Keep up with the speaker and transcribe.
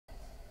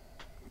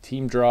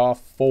Team draw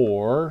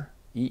for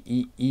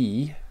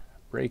EEE,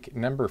 break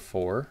number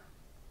 4.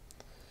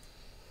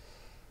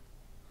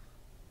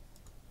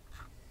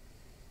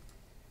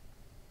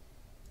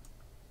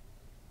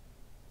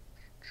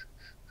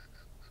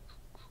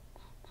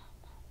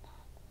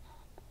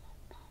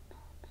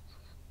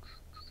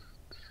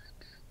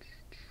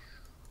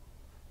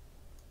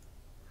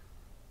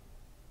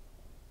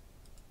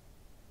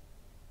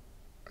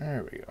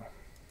 There we go.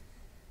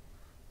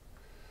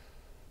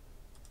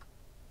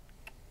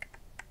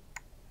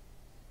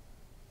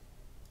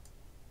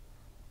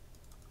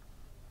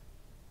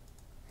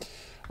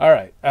 All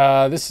right,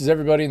 this is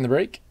everybody in the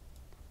break.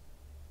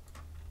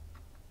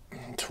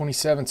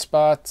 27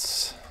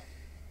 spots,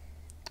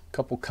 a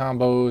couple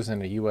combos,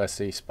 and a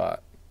USA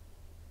spot.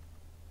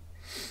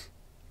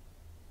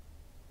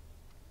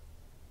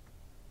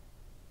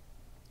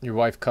 Your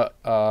wife cut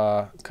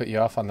you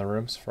off on the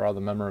rooms for all the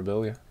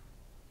memorabilia.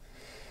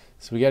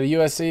 So we got a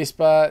USA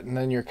spot, and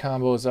then your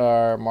combos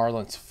are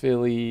Marlins,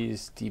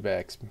 Phillies,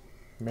 D-backs,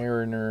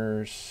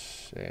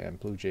 Mariners, and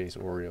Blue Jays,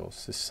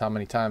 Orioles. This is how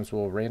many times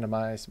we'll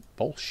randomize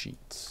both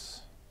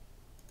sheets.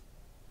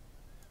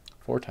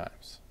 4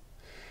 times.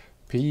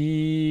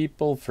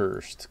 People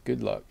first.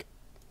 Good luck.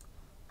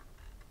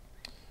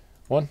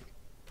 1,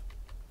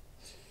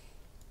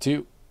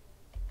 2,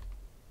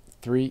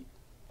 3,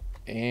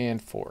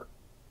 and 4.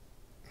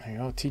 There you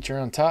go. Teacher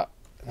on top.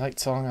 Night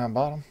song on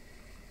bottom.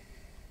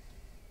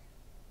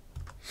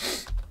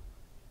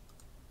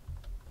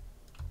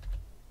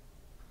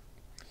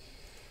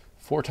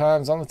 Four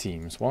times on the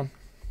teams. 1,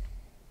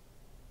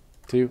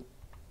 2,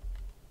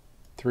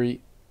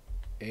 3,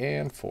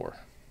 and 4.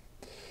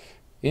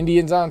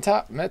 Indians on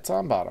top, Mets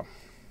on bottom.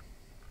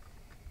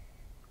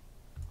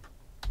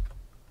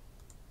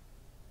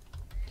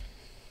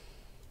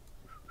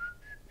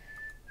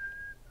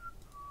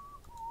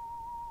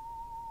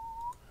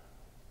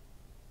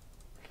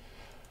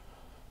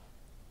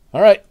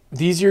 All right,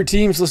 these are your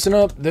teams. Listen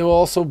up. They will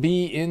also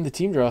be in the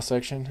team draw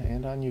section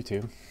and on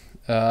YouTube.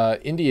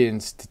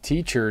 Indians to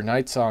Teacher,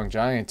 Night Song,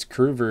 Giants,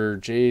 Kruver,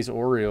 Jays,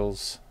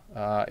 Orioles,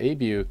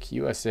 Abuke,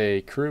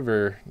 USA,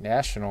 Kruver,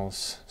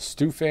 Nationals,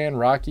 Stufan,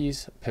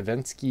 Rockies,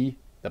 Pavensky,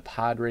 the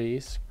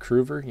Padres,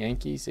 Kruver,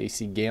 Yankees,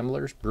 AC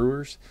Gamblers,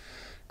 Brewers,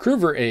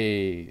 Kruver,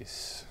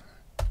 A's,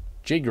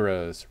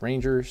 Jagras,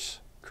 Rangers,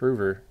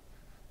 Kruver,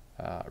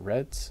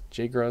 Reds,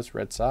 Jagras,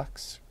 Red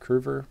Sox,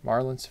 Kruver,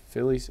 Marlins,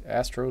 Phillies,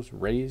 Astros,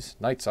 Rays,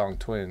 Night Song,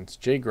 Twins,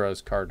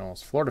 Jagras,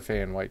 Cardinals, Florida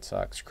Fan, White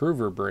Sox,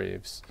 Kruver,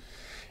 Braves,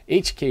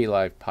 HK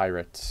Live,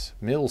 Pirates,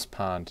 Mills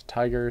Pond,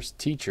 Tigers,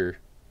 Teacher,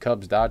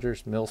 Cubs,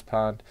 Dodgers, Mills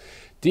Pond,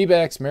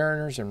 D-backs,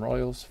 Mariners, and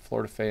Royals,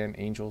 Florida Fan,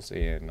 Angels,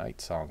 and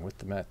Night Song with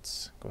the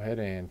Mets. Go ahead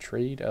and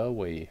trade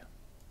away.